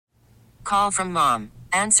Call from mom.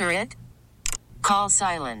 Answer it. Call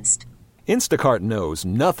silenced. Instacart knows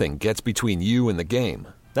nothing gets between you and the game.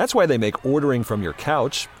 That's why they make ordering from your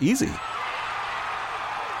couch easy.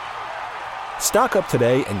 Stock up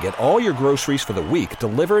today and get all your groceries for the week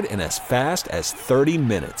delivered in as fast as 30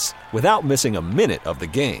 minutes without missing a minute of the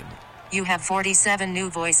game. You have 47 new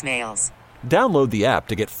voicemails. Download the app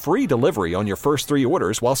to get free delivery on your first 3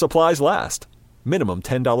 orders while supplies last. Minimum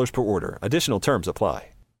 $10 per order. Additional terms apply.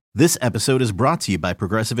 This episode is brought to you by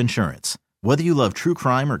Progressive Insurance. Whether you love true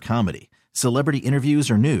crime or comedy, celebrity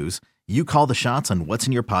interviews or news, you call the shots on what's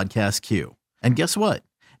in your podcast queue. And guess what?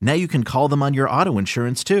 Now you can call them on your auto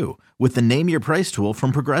insurance too with the Name Your Price tool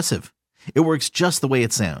from Progressive. It works just the way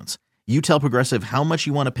it sounds. You tell Progressive how much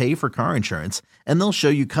you want to pay for car insurance, and they'll show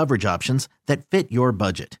you coverage options that fit your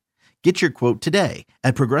budget. Get your quote today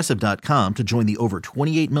at Progressive.com to join the over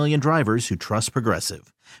 28 million drivers who trust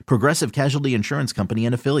Progressive. Progressive Casualty Insurance Company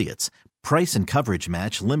and Affiliates. Price and coverage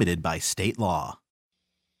match limited by state law.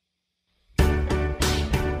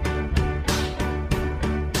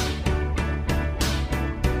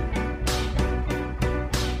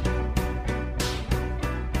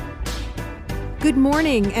 Good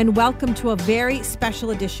morning and welcome to a very special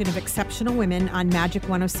edition of Exceptional Women on Magic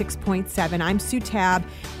 106.7. I'm Sue Tabb,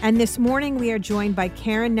 and this morning we are joined by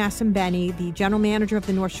Karen Nascembeni, the general manager of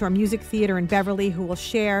the North Shore Music Theater in Beverly, who will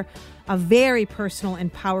share a very personal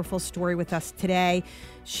and powerful story with us today.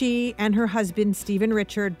 She and her husband, Stephen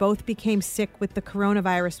Richard, both became sick with the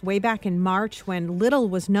coronavirus way back in March when little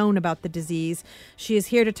was known about the disease. She is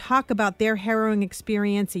here to talk about their harrowing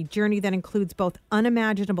experience, a journey that includes both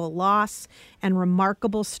unimaginable loss and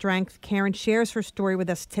remarkable strength. Karen shares her story with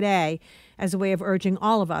us today as a way of urging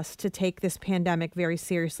all of us to take this pandemic very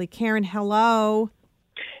seriously. Karen, hello.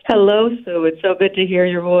 Hello, Sue. It's so good to hear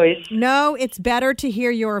your voice. No, it's better to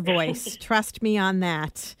hear your voice. Trust me on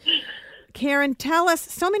that. Karen, tell us,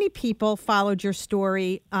 so many people followed your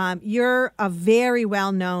story. You're a very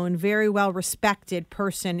well-known, very well-respected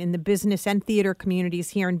person in the business and theater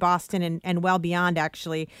communities here in Boston and well beyond,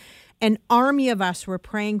 actually. An army of us were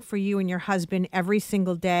praying for you and your husband every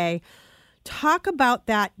single day. Talk about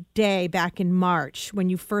that day back in March when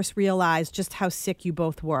you first realized just how sick you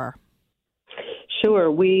both were.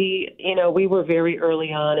 Sure. We were very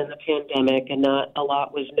early on in the pandemic and not a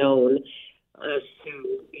lot was known as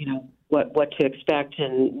to, what to expect.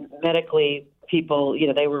 And medically, people,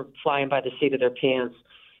 they were flying by the seat of their pants.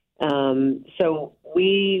 So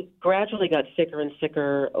we gradually got sicker and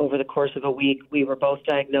sicker over the course of a week. We were both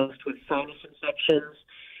diagnosed with sinus infections,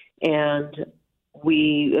 and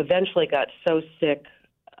we eventually got so sick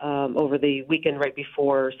over the weekend right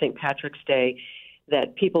before St. Patrick's Day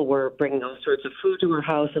that people were bringing all sorts of food to our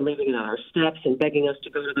house and leaving it on our steps and begging us to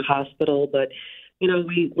go to the hospital. But,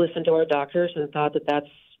 we listened to our doctors and thought that that's,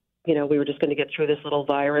 we were just going to get through this little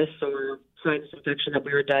virus or sinus infection that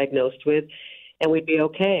we were diagnosed with, and we'd be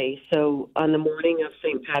okay. So on the morning of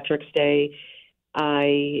St. Patrick's Day,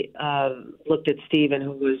 I looked at Stephen,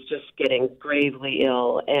 who was just getting gravely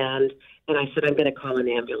ill, and I said, I'm going to call an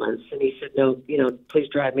ambulance. And he said, no, please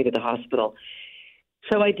drive me to the hospital.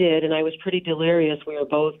 So I did, and I was pretty delirious. We were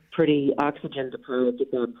both pretty oxygen deprived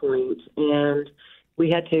at that point, and we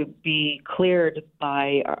had to be cleared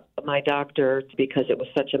by my doctor because it was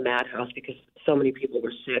such a madhouse because so many people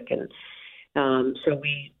were sick. And so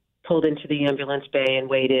we pulled into the ambulance bay and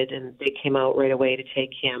waited, and they came out right away to take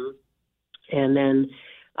him. And then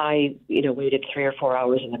I, waited 3 or 4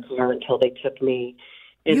 hours in the car until they took me.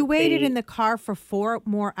 You waited in the car for 4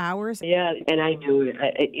 more hours? Yeah, and I knew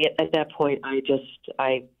it. At that point, I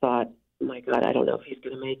thought, my God, I don't know if he's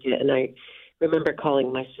going to make it. And I remember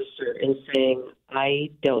calling my sister and saying,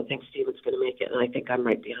 I don't think Stephen's going to make it, and I think I'm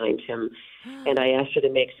right behind him. And I asked her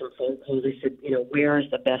to make some phone calls. I said, where is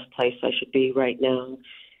the best place I should be right now?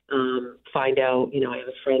 Find out, I have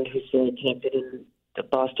a friend who's connected in the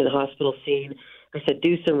Boston hospital scene. I said,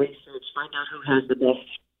 do some research, find out who has the best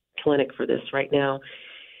clinic for this right now.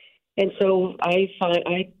 And so I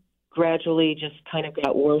gradually just kind of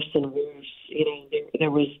got worse and worse.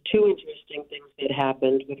 There was 2 interesting things that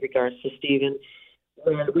happened with regards to Stephen.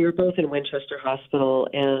 We were both in Winchester Hospital,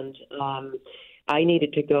 and I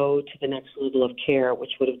needed to go to the next level of care,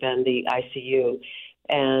 which would have been the ICU.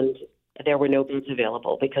 And there were no beds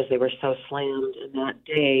available because they were so slammed. And that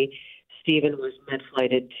day, Stephen was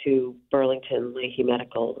med-flighted to Burlington Leahy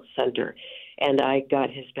Medical Center. And I got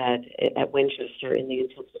his bed at Winchester in the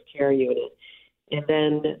intensive care unit. And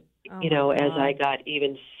then, as I got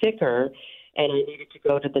even sicker and I needed to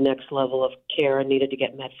go to the next level of care and needed to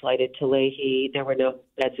get med-flighted to Leahy, there were no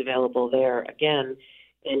beds available there again.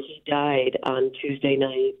 And he died on Tuesday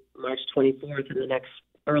night, March 24th, and the next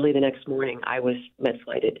early the next morning, I was med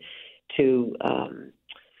flighted to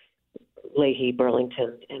Leahy,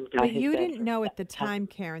 Burlington, and got But his you bed didn't for know at the time,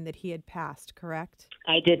 Karen, that he had passed, correct?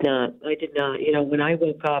 I did not. I did not. When I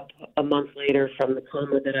woke up a month later from the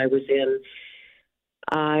coma that I was in,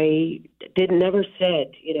 I never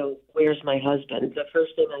said, where's my husband? The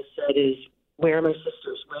first thing I said is, where are my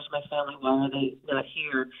sisters? Where's my family? Why are they not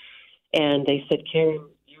here? And they said, Karen,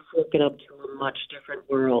 you've woken up to a much different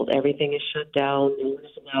world. Everything is shut down. No one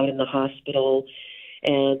is allowed in the hospital.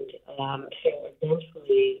 And so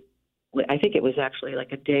eventually, I think it was actually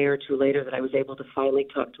like a day or two later that I was able to finally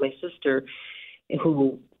talk to my sister,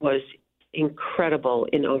 who was incredible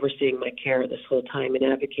in overseeing my care this whole time and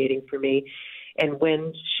advocating for me. And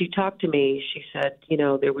when she talked to me, she said,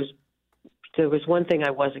 there was one thing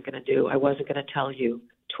I wasn't going to do. I wasn't going to tell you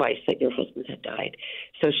twice that your husband had died.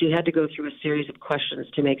 So she had to go through a series of questions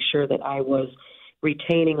to make sure that I was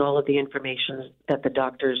retaining all of the information that the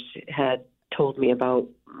doctors had told me about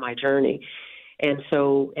my journey. And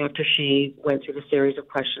so after she went through the series of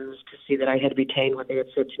questions to see that I had retained what they had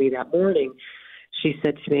said to me that morning, she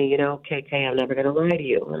said to me, KK, I'm never going to lie to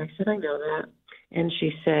you. And I said, I know that. And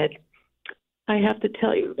she said, I have to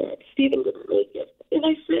tell you that Stephen didn't make it. And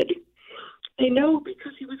I said, I know,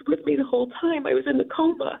 because he was with me the whole time. I was in the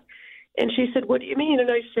coma. And she said, what do you mean? And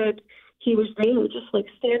I said, he was there, just like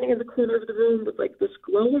standing in the corner of the room with like this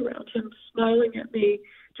glow around him, smiling at me,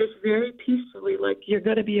 just very peacefully, like, you're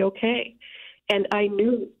going to be okay. And I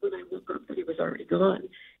knew when I woke up that he was already gone,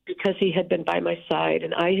 because he had been by my side.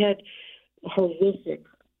 And I had horrific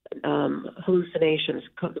hallucinations.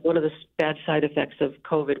 One of the bad side effects of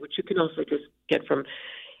COVID, which you can also just get from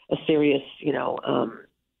a serious,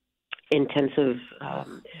 intensive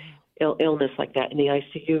illness like that in the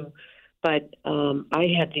ICU. But I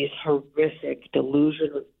had these horrific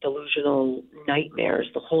delusional nightmares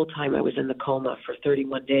the whole time I was in the coma for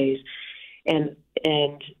 31 days. And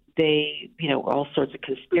they, all sorts of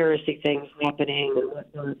conspiracy things happening and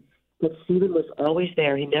whatnot. But Stephen was always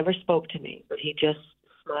there. He never spoke to me, but he just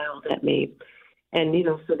smiled at me. And,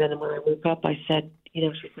 so then when I woke up, I said, she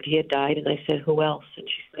said he had died. And I said, who else? And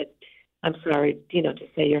she said, I'm sorry, to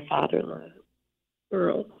say your father-in-law,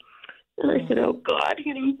 Earl. And I said, oh, God,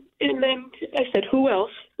 And then I said, who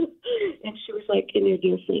else? And she was like, and your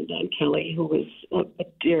dear friend, Don Kelly, who was a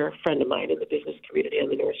dear friend of mine in the business community on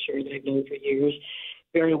the North Shore that I've known for years,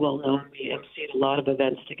 very well known. We emceed a lot of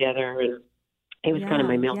events together, and he was kind of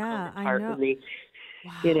my male counterpart with me,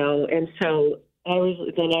 Wow. And so I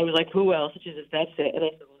was like, who else? And she says, that's it. And I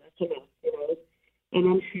said, well, that's enough, And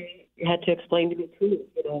then she had to explain to me, too,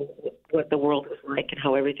 what the world was like and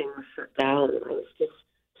how everything was shut down. And I was just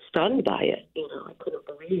stunned by it. I couldn't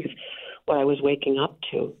believe what I was waking up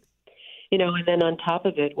to. And then on top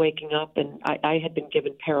of it, waking up, and I had been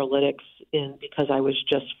given paralytics because I was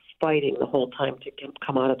just fighting the whole time to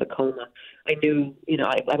come out of the coma. I knew,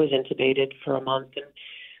 I was intubated for a month, and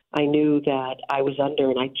I knew that I was under,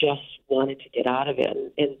 and I just wanted to get out of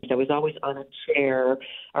it. And I was always on a chair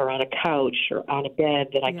or on a couch or on a bed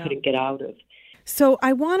that I couldn't get out of. So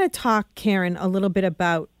I want to talk, Karen, a little bit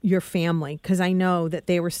about your family, because I know that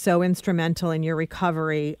they were so instrumental in your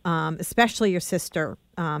recovery, especially your sister,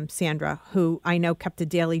 Sandra, who I know kept a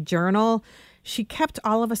daily journal. She kept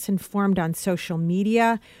all of us informed on social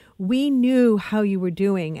media. We knew how you were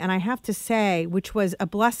doing. And I have to say, which was a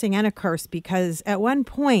blessing and a curse, because at one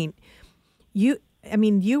point, you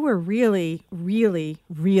were really, really,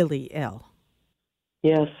 really ill.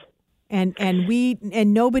 Yes. And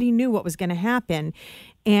nobody knew what was going to happen.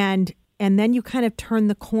 And then you kind of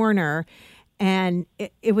turned the corner, and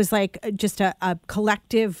it was like just a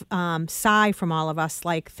collective sigh from all of us,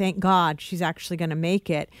 like, thank God she's actually going to make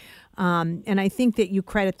it. And I think that you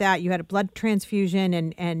credit that. You had a blood transfusion,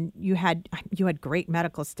 and you had great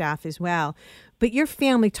medical staff as well. But your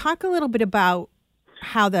family, talk a little bit about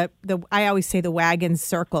how I always say the wagons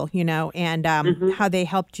circle, and how they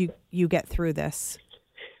helped you get through this.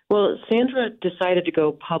 Well, Sandra decided to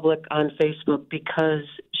go public on Facebook because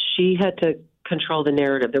she had to control the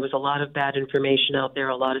narrative. There was a lot of bad information out there,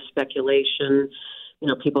 a lot of speculation.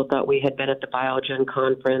 People thought we had been at the Biogen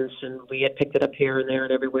conference, and we had picked it up here and there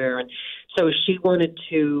and everywhere. And so she wanted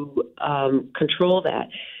to control that.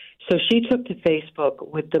 So she took to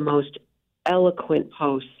Facebook with the most eloquent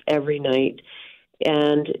posts every night.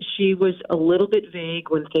 And she was a little bit vague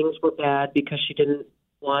when things were bad because she didn't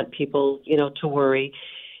want people, to worry.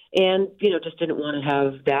 And, just didn't want to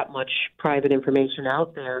have that much private information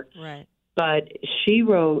out there. Right. But she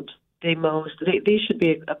wrote these should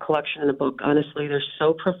be a collection in a book, honestly. They're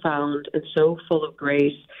so profound and so full of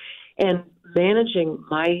grace. And managing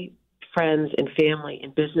my friends and family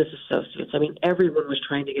and business associates. I mean, everyone was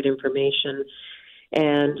trying to get information.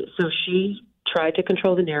 And so she tried to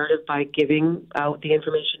control the narrative by giving out the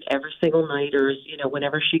information every single night or,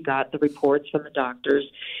 whenever she got the reports from the doctors.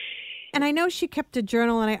 And I know she kept a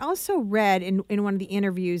journal, and I also read in one of the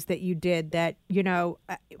interviews that you did that,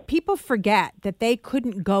 people forget that they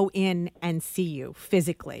couldn't go in and see you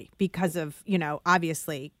physically because of,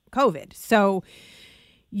 obviously COVID. So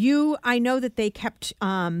I know that they kept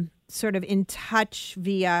sort of in touch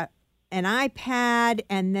via an iPad,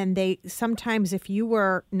 and then they sometimes, if you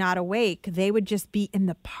were not awake, they would just be in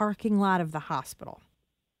the parking lot of the hospital.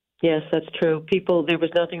 Yes, that's true. There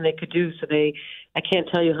was nothing they could do, so I can't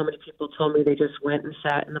tell you how many people told me they just went and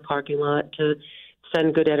sat in the parking lot to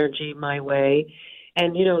send good energy my way.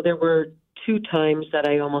 And, there were 2 times that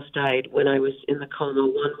I almost died when I was in the coma.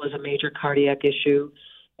 One was a major cardiac issue,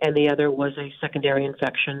 and the other was a secondary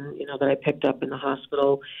infection, that I picked up in the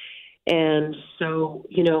hospital. And so,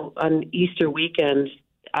 on Easter weekend,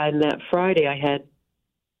 on that Friday, I had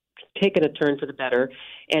taken a turn for the better.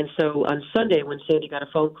 And so on Sunday, when Sandy got a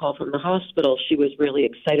phone call from the hospital, she was really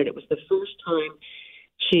excited. It was the first time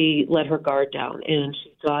she let her guard down, and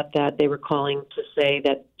she thought that they were calling to say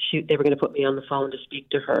that they were going to put me on the phone to speak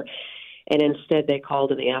to her. And instead, they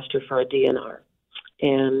called and they asked her for a DNR.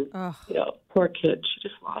 And, poor kid, she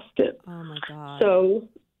just lost it. Oh, my God. So,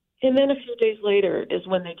 and then a few days later is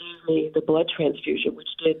when they gave me the blood transfusion, which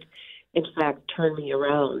did, in fact, turn me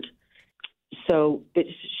around. So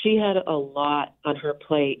she had a lot on her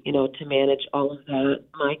plate, to manage all of that,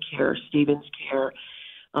 my care, Stephen's care,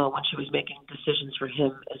 when she was making decisions for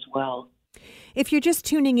him as well. If you're just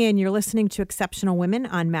tuning in, you're listening to Exceptional Women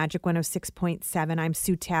on Magic 106.7. I'm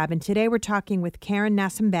Sue Tabb, and today we're talking with Karen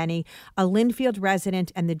Nascembeni, a Linfield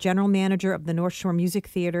resident and the general manager of the North Shore Music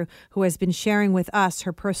Theater, who has been sharing with us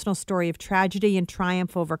her personal story of tragedy and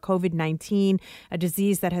triumph over COVID-19, a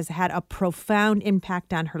disease that has had a profound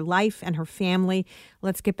impact on her life and her family.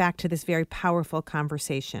 Let's get back to this very powerful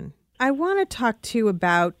conversation. I want to talk to you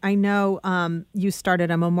about, I know you started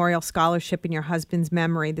a memorial scholarship in your husband's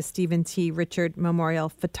memory, the Stephen T. Richard Memorial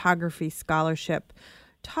Photography Scholarship.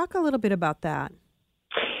 Talk a little bit about that.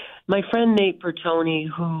 My friend Nate Bertoni,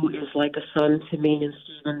 who is like a son to me and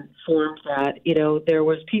Stephen, formed that. There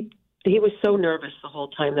was he was so nervous the whole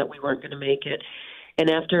time that we weren't going to make it. And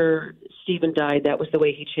after Stephen died, that was the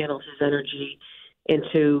way he channeled his energy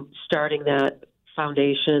into starting that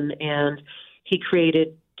foundation. And he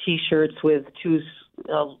created T-shirts with 2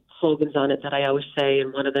 slogans on it that I always say,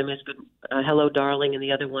 and one of them is "Hello, darling," and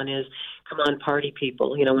the other one is "Come on, party people."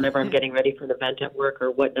 Whenever I'm getting ready for an event at work or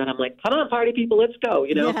whatnot, I'm like, "Come on, party people, let's go."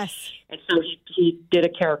 Yes. And so he did a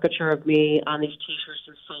caricature of me on these T-shirts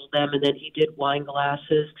and sold them, and then he did wine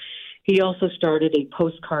glasses. He also started a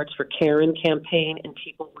Postcards for Karen campaign, and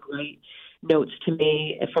people would write notes to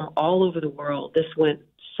me from all over the world. This went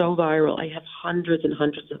so viral. I have hundreds and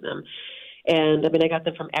hundreds of them. And, I got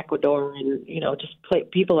them from Ecuador and, just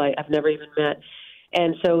people I've never even met.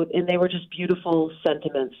 And they were just beautiful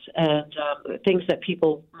sentiments and things that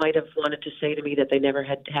people might have wanted to say to me that they never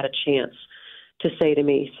had a chance to say to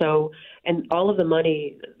me. So, and all of the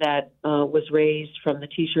money that was raised from the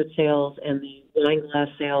T-shirt sales and the wine glass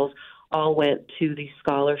sales all went to the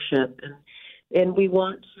scholarship. And we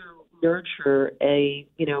want to nurture a,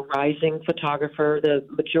 rising photographer. The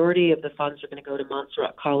majority of the funds are going to go to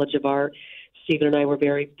Montserrat College of Art. Stephen and I were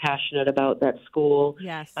very passionate about that school.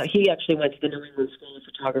 Yes. He actually went to the New England School of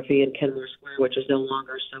Photography in Kenmore Square, which is no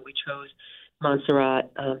longer, so we chose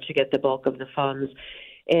Montserrat to get the bulk of the funds.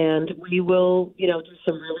 And we will, do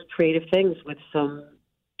some really creative things with some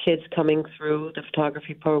kids coming through the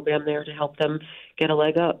photography program there to help them get a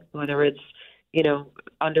leg up, whether it's,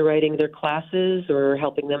 underwriting their classes or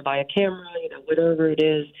helping them buy a camera, whatever it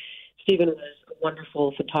is. Stephen was a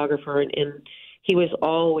wonderful photographer, and he was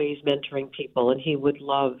always mentoring people, and he would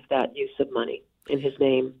love that use of money in his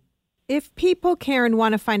name. If people, Karen,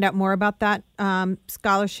 want to find out more about that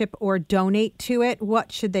scholarship or donate to it,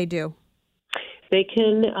 what should they do? They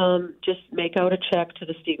can just make out a check to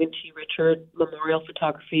the Stephen T. Richard Memorial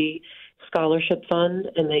Photography Scholarship Fund,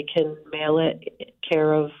 and they can mail it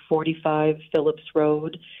care of 45 Phillips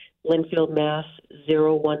Road, Linfield, Mass.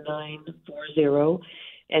 01940.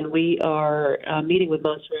 And we are meeting with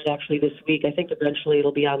Montserrat actually this week. I think eventually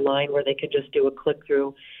it'll be online where they can just do a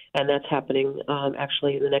click-through, and that's happening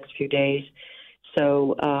actually in the next few days.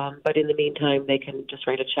 So, but in the meantime, they can just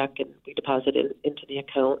write a check and we deposit it into the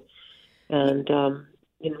account. And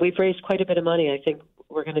we've raised quite a bit of money. I think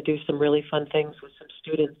we're going to do some really fun things with some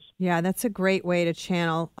students. Yeah, that's a great way to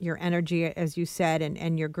channel your energy, as you said,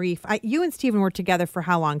 and your grief. You and Stephen were together for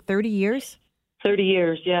how long? 30 years? 30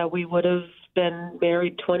 years, yeah. We would have been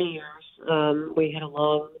married 20 years. We had a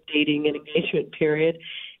long dating and engagement period.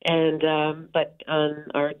 But on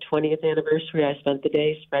our 20th anniversary, I spent the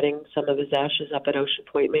day spreading some of his ashes up at Ocean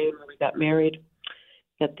Point, Maine, where we got married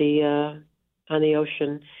at on the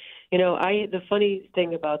ocean. The funny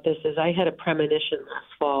thing about this is I had a premonition last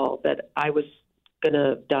fall that I was going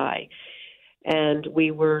to die. And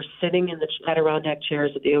we were sitting in the Adirondack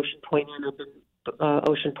chairs at the Ocean Point Inn up in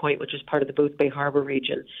Ocean Point, which is part of the Booth Bay Harbor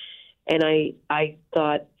region. And I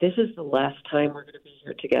thought, this is the last time we're going to be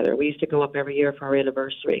here together. We used to go up every year for our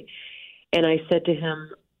anniversary. And I said to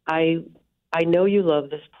him, I know you love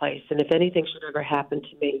this place, and if anything should ever happen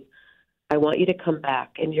to me, I want you to come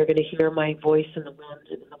back, and you're going to hear my voice in the wind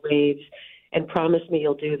and in the waves, and promise me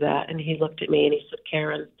you'll do that. And he looked at me and he said,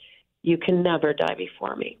 Karen, you can never die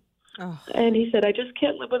before me. Oh. And he said, I just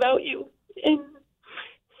can't live without you. And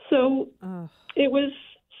so it was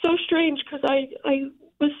so strange because I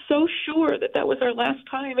was so sure that was our last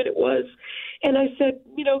time, and it was. And I said,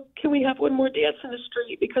 can we have one more dance in the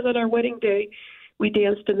street? Because on our wedding day, we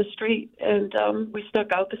danced in the street, and we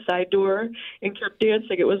snuck out the side door and kept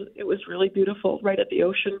dancing. It was really beautiful, right at the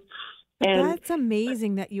ocean. And that's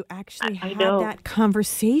amazing that you actually had that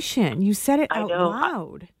conversation. You said it out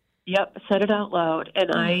loud. Yep, said it out loud,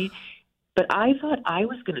 and But I thought I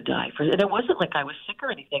was going to die and it wasn't like I was sick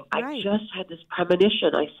or anything. Right. I just had this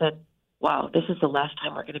premonition. I said, wow, this is the last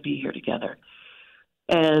time we're going to be here together.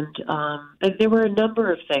 And there were a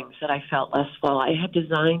number of things that I felt last fall. I had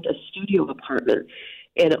designed a studio apartment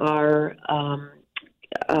in our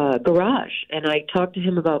garage, and I talked to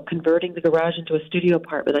him about converting the garage into a studio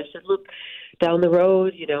apartment. I said, look, down the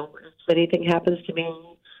road, if anything happens to me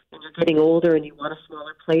and you're getting older and you want a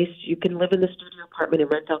smaller place, you can live in the studio apartment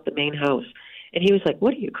and rent out the main house. And he was like,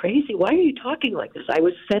 what, are you crazy? Why are you talking like this? I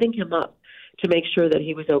was setting him up to make sure that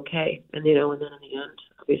he was okay. And, and then in the end,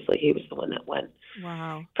 obviously, he was the one that went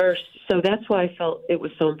first. So that's why I felt it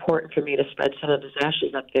was so important for me to spread some of his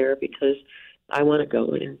ashes up there, because I want to go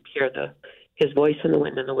and hear his voice in the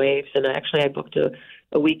wind and the waves. And I booked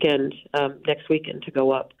a weekend, next weekend, to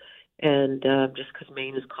go up. And just because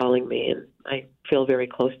Maine is calling me, and I feel very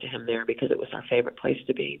close to him there because it was our favorite place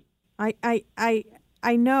to be.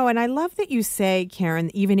 I know, and I love that you say,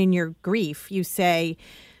 Karen, even in your grief, you say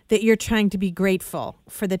that you're trying to be grateful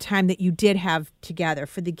for the time that you did have together,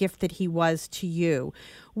 for the gift that he was to you.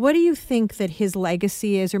 What do you think that his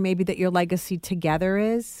legacy is, or maybe that your legacy together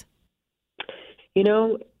is?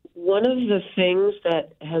 One of the things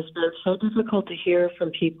that has been so difficult to hear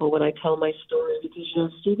from people when I tell my story,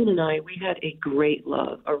 because, Stephen and I, we had a great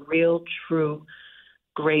love, a real, true,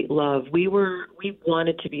 great love. We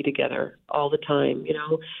wanted to be together all the time,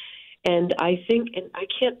 And I think, and I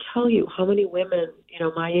can't tell you how many women,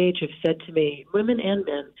 my age have said to me, women and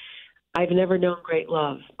men, I've never known great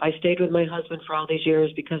love. I stayed with my husband for all these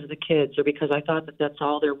years because of the kids, or because I thought that that's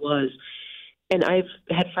all there was. And I've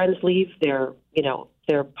had friends leave their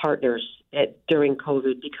partners during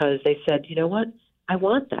COVID because they said, you know what, I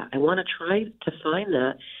want that. I want to try to find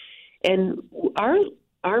that. And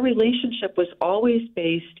our relationship was always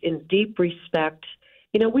based in deep respect.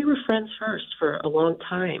 We were friends first for a long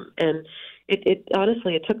time. And it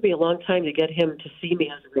honestly, it took me a long time to get him to see me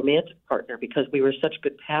as a romantic partner because we were such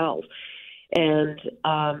good pals. And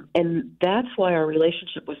that's why our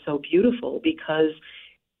relationship was so beautiful, because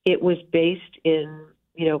it was based in,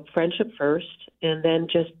 friendship first, and then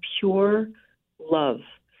just pure love.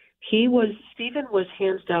 Stephen was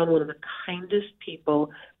hands down one of the kindest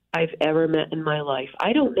people I've ever met in my life.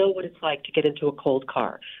 I don't know what it's like to get into a cold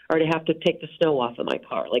car or to have to take the snow off of my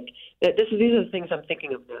car. Like these are the things I'm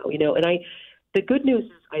thinking of now, And the good news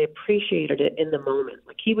is I appreciated it in the moment.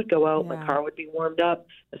 Like he would go out, my car would be warmed up,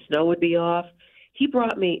 the snow would be off. He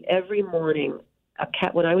brought me every morning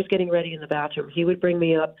when I was getting ready in the bathroom. He would bring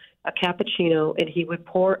me up a cappuccino, and he would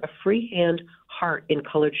pour a freehand heart in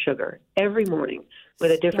colored sugar every morning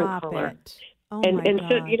with a different color. Oh and my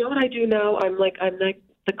God. So you know what I do now? I'm like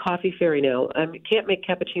the coffee fairy now. I can't make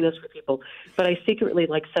cappuccinos for people, but I secretly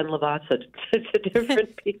send Lavazza to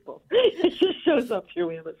different people. It just shows up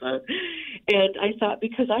through Amazon. And I thought,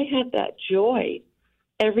 because I had that joy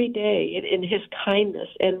every day in his kindness.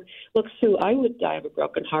 And look, Sue, I would die of a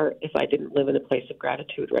broken heart if I didn't live in a place of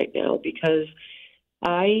gratitude right now, because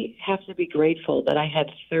I have to be grateful that I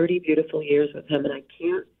had 30 beautiful years with him, and I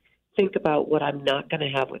can't think about what I'm not going to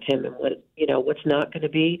have with him and what's not going to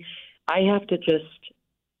be. I have to just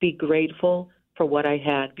be grateful for what I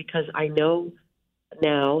had, because I know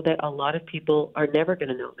now that a lot of people are never going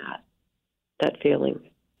to know that feeling.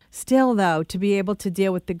 Still, though, to be able to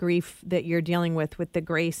deal with the grief that you're dealing with the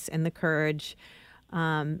grace and the courage,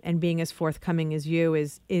 and being as forthcoming as you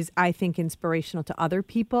is I think inspirational to other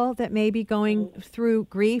people that may be going through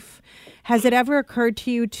grief. Has it ever occurred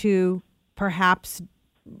to you to perhaps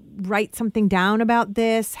write something down about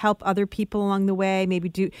this, help other people along the way, maybe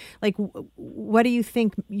do what do you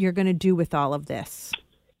think you're going to do with all of this?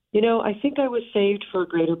 I think I was saved for a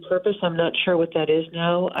greater purpose. I'm not sure what that is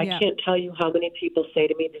now. I can't tell you how many people say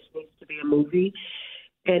to me, this needs to be a movie.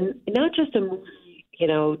 And not just a movie,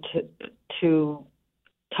 to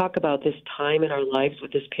talk about this time in our lives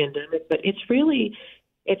with this pandemic, but it's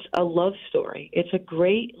a love story. It's a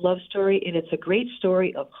great love story, and it's a great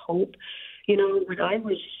story of hope. When I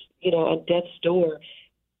was, on death's door,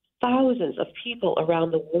 thousands of people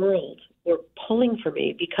around the world were pulling for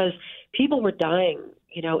me because people were dying,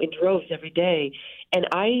 in droves every day. And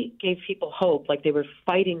I gave people hope, like they were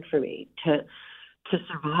fighting for me to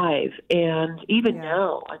survive. And even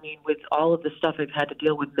now, with all of the stuff I've had to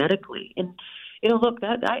deal with medically, and look,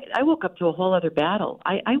 I woke up to a whole other battle.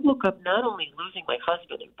 I woke up not only losing my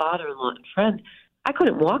husband and father-in-law and friend, I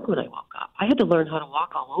couldn't walk when I woke up. I had to learn how to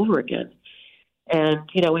walk all over again. And,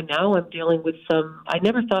 and now I'm dealing with I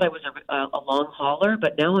never thought I was a long hauler,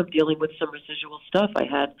 but now I'm dealing with some residual stuff. I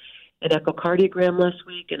had an echocardiogram last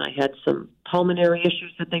week, and I had some pulmonary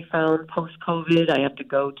issues that they found post-COVID. I have to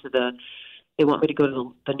go to they want me to go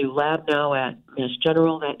to the new lab now at Mass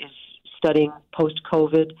General that is studying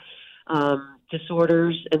post-COVID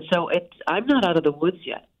disorders. And so I'm not out of the woods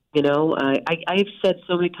yet. I've said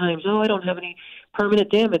so many times, I don't have any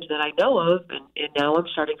permanent damage that I know of, and now I'm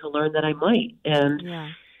starting to learn that I might. And,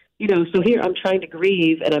 so here I'm trying to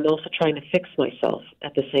grieve, and I'm also trying to fix myself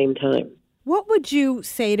at the same time. What would you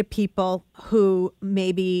say to people who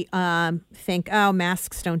maybe think,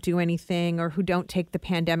 masks don't do anything, or who don't take the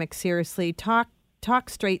pandemic seriously? Talk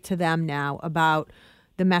straight to them now about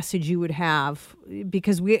the message you would have,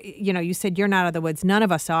 because you said you're not out of the woods. None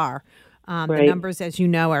of us are. Right. The numbers, as you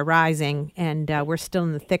know, are rising, and we're still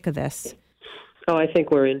in the thick of this. Oh, I think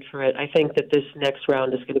we're in for it. I think that this next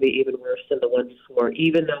round is going to be even worse than the one before,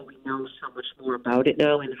 even though we know so much more about it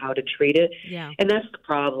now and how to treat it. Yeah. And that's the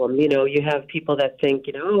problem. You have people that think,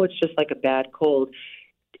 it's just like a bad cold.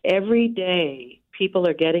 Every day, people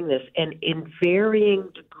are getting this, and in varying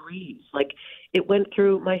degrees. Like, it went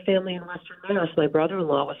through my family in Western Mass. My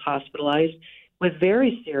brother-in-law was hospitalized with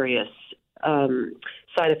very serious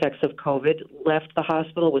side effects of COVID, left the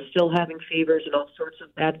hospital, was still having fevers and all sorts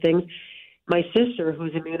of bad things. My sister,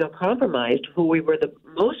 who's immunocompromised, who we were the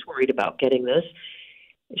most worried about getting this,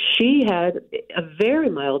 she had a very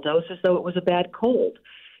mild dose as though it was a bad cold.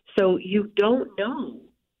 So you don't know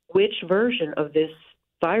which version of this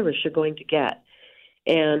virus you're going to get.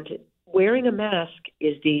 And wearing a mask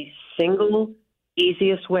is the single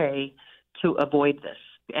easiest way to avoid this.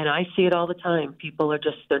 And I see it all the time. People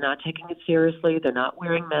they're not taking it seriously. They're not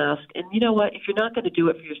wearing masks. And you know what? If you're not going to do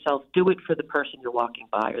it for yourself, do it for the person you're walking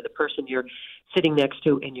by or the person you're sitting next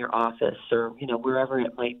to in your office or, wherever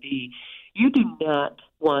it might be. You do not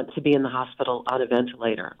want to be in the hospital on a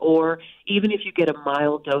ventilator, or even if you get a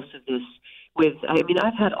mild dose of this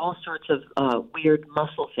I've had all sorts of weird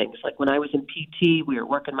muscle things. Like when I was in PT, we were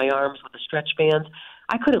working my arms with the stretch bands.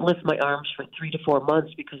 I couldn't lift my arms for 3 to 4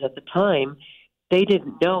 months because at the time, they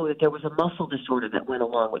didn't know that there was a muscle disorder that went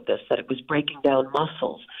along with this, that it was breaking down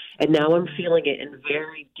muscles. And now I'm feeling it in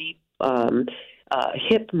very deep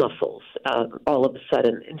hip muscles all of a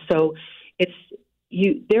sudden. And so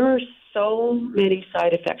there are so many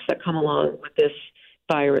side effects that come along with this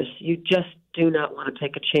virus. You just do not want to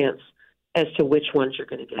take a chance as to which ones you're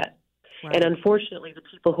going to get. Right. And unfortunately, the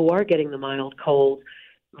people who are getting the mild cold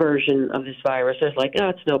version of this virus are like,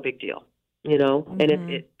 it's no big deal. And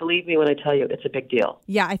it believe me when I tell you, it's a big deal.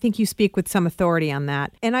 Yeah, I think you speak with some authority on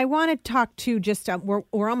that. And I want to talk to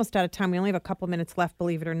we're almost out of time. We only have a couple minutes left,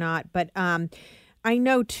 believe it or not. But I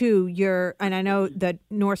know too, and I know the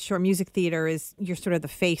North Shore Music Theater you're sort of the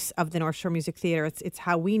face of the North Shore Music Theater. It's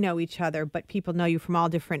how we know each other, but people know you from all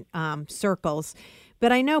different circles.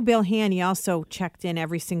 But I know Bill Haney also checked in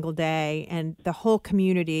every single day, and the whole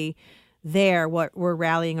community there were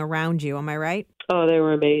rallying around you. Am I right? Oh, they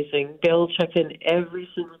were amazing. Bill checked in every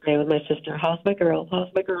single day with my sister. How's my girl? How's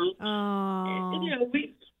my girl? Oh. And,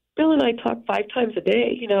 Bill and I talked 5 times a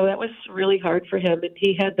day. That was really hard for him. And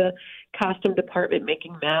he had the costume department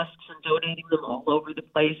making masks and donating them all over the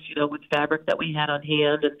place, with fabric that we had on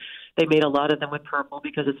hand. And they made a lot of them with purple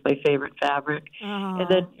because it's my favorite fabric. Oh. And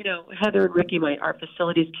then, Heather and Ricky, our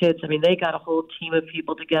facilities kids, they got a whole team of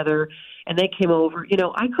people together and they came over.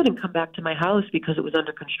 I couldn't come back to my house because it was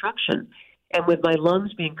under construction. And with my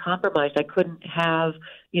lungs being compromised, I couldn't have,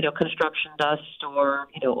 construction dust or,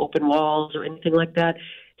 open walls or anything like that.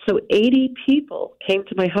 So 80 people came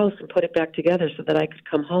to my house and put it back together so that I could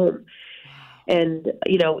come home. And,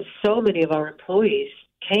 so many of our employees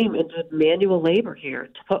came and did manual labor here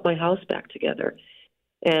to put my house back together.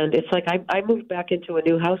 And it's like I moved back into a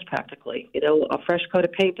new house practically, a fresh coat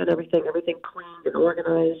of paint on everything cleaned and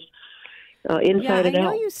organized, inside and out. I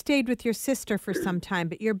know you stayed with your sister for some time,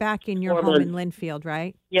 but you're back in your 4 home months. in Linfield,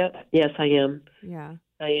 right? Yeah. Yes, I am. Yeah.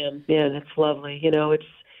 I am. Yeah, that's lovely.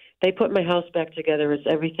 They put my house back together. It's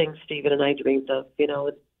everything Stephen and I dreamed of.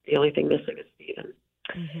 The only thing missing is Stephen,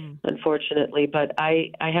 unfortunately. But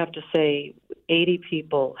I have to say, 80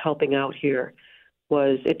 people helping out here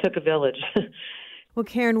it took a village. Well,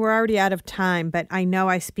 Karen, we're already out of time, but I know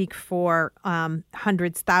I speak for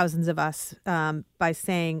hundreds, thousands of us by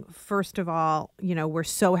saying, first of all, we're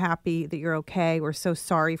so happy that you're okay. We're so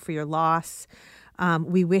sorry for your loss.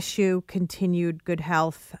 We wish you continued good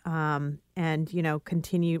health and,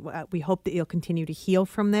 we hope that you'll continue to heal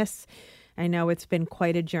from this. I know it's been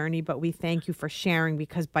quite a journey, but we thank you for sharing,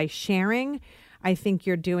 because by sharing, I think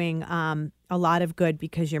you're doing a lot of good,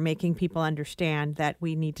 because you're making people understand that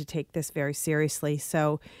we need to take this very seriously.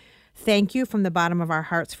 So thank you from the bottom of our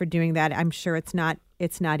hearts for doing that. I'm sure it's not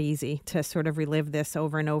easy to sort of relive this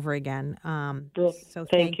over and over again. So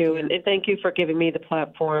thank you. And thank you for giving me the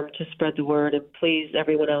platform to spread the word. And please,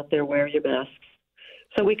 everyone out there, wear your masks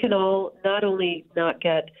so we can all not only not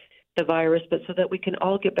get the virus, but so that we can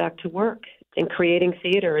all get back to work and creating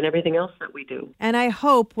theater and everything else that we do. And I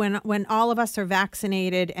hope when all of us are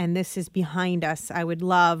vaccinated and this is behind us, I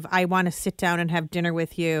want to sit down and have dinner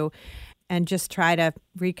with you and just try to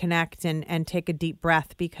reconnect and take a deep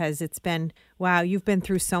breath, because it's been, wow, you've been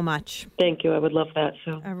through so much. Thank you. I would love that.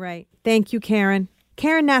 So. All right. Thank you, Karen.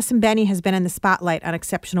 Karen Nascembeni has been in the spotlight on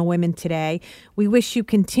Exceptional Women today. We wish you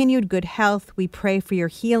continued good health. We pray for your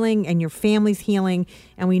healing and your family's healing,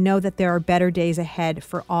 and we know that there are better days ahead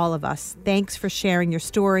for all of us. Thanks for sharing your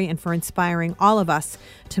story and for inspiring all of us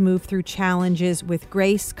to move through challenges with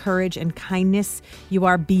grace, courage, and kindness. You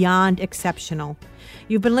are beyond exceptional.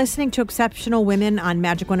 You've been listening to Exceptional Women on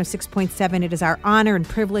Magic 106.7. It is our honor and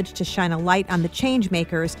privilege to shine a light on the change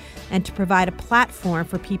makers and to provide a platform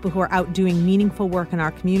for people who are out doing meaningful work in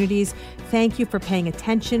our communities. Thank you for paying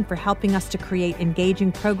attention, for helping us to create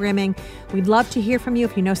engaging programming. We'd love to hear from you.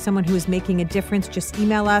 If you know someone who is making a difference, just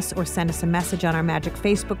email us or send us a message on our Magic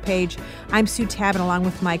Facebook page. I'm Sue Tab, and along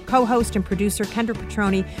with my co-host and producer, Kendra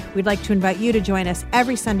Petroni, we'd like to invite you to join us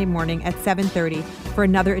every Sunday morning at 7:30 for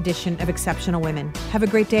another edition of Exceptional Women. Have a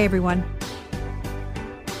great day, everyone.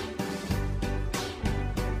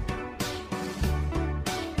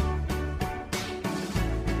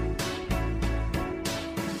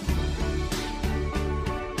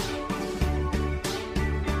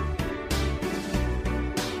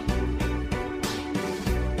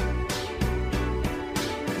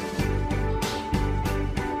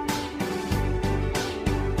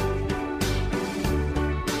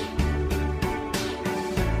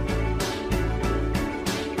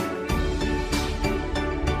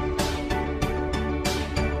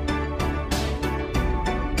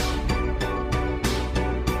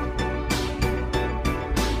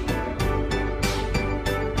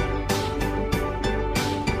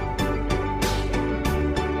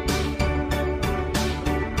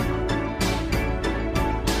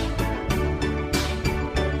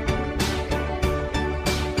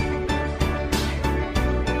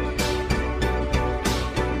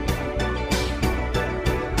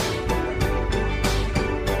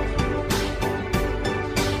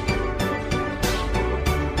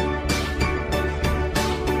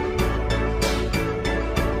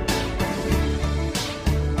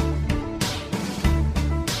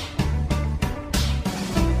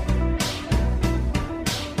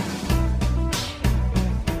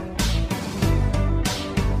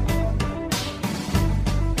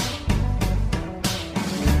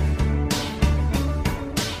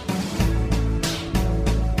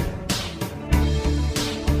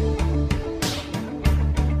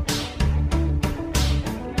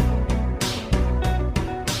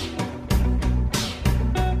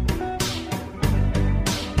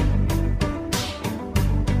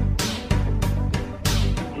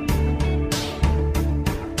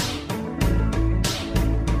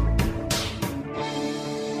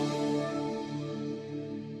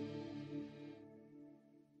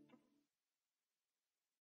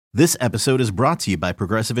 This episode is brought to you by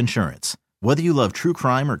Progressive Insurance. Whether you love true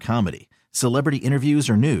crime or comedy, celebrity interviews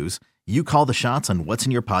or news, you call the shots on what's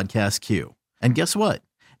in your podcast queue. And guess what?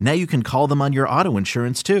 Now you can call them on your auto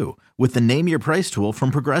insurance too with the Name Your Price tool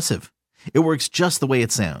from Progressive. It works just the way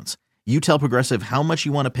it sounds. You tell Progressive how much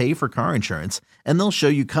you want to pay for car insurance, and they'll show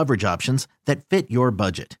you coverage options that fit your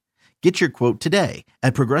budget. Get your quote today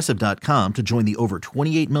at Progressive.com to join the over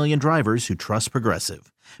 28 million drivers who trust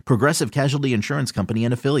Progressive. Progressive Casualty Insurance Company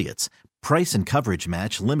and Affiliates. Price and coverage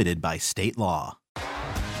match limited by state law.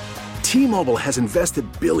 T-Mobile has invested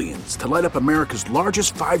billions to light up America's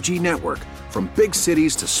largest 5G network, from big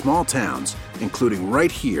cities to small towns, including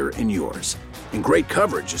right here in yours. And great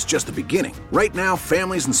coverage is just the beginning. Right now,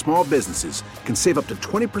 families and small businesses can save up to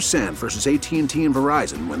 20% versus AT&T and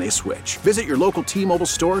Verizon when they switch. Visit your local T-Mobile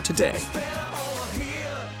store today.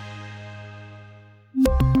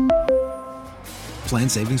 Plan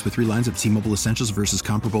savings with 3 lines of T-Mobile Essentials versus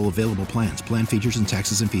comparable available plans. Plan features and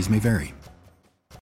taxes and fees may vary.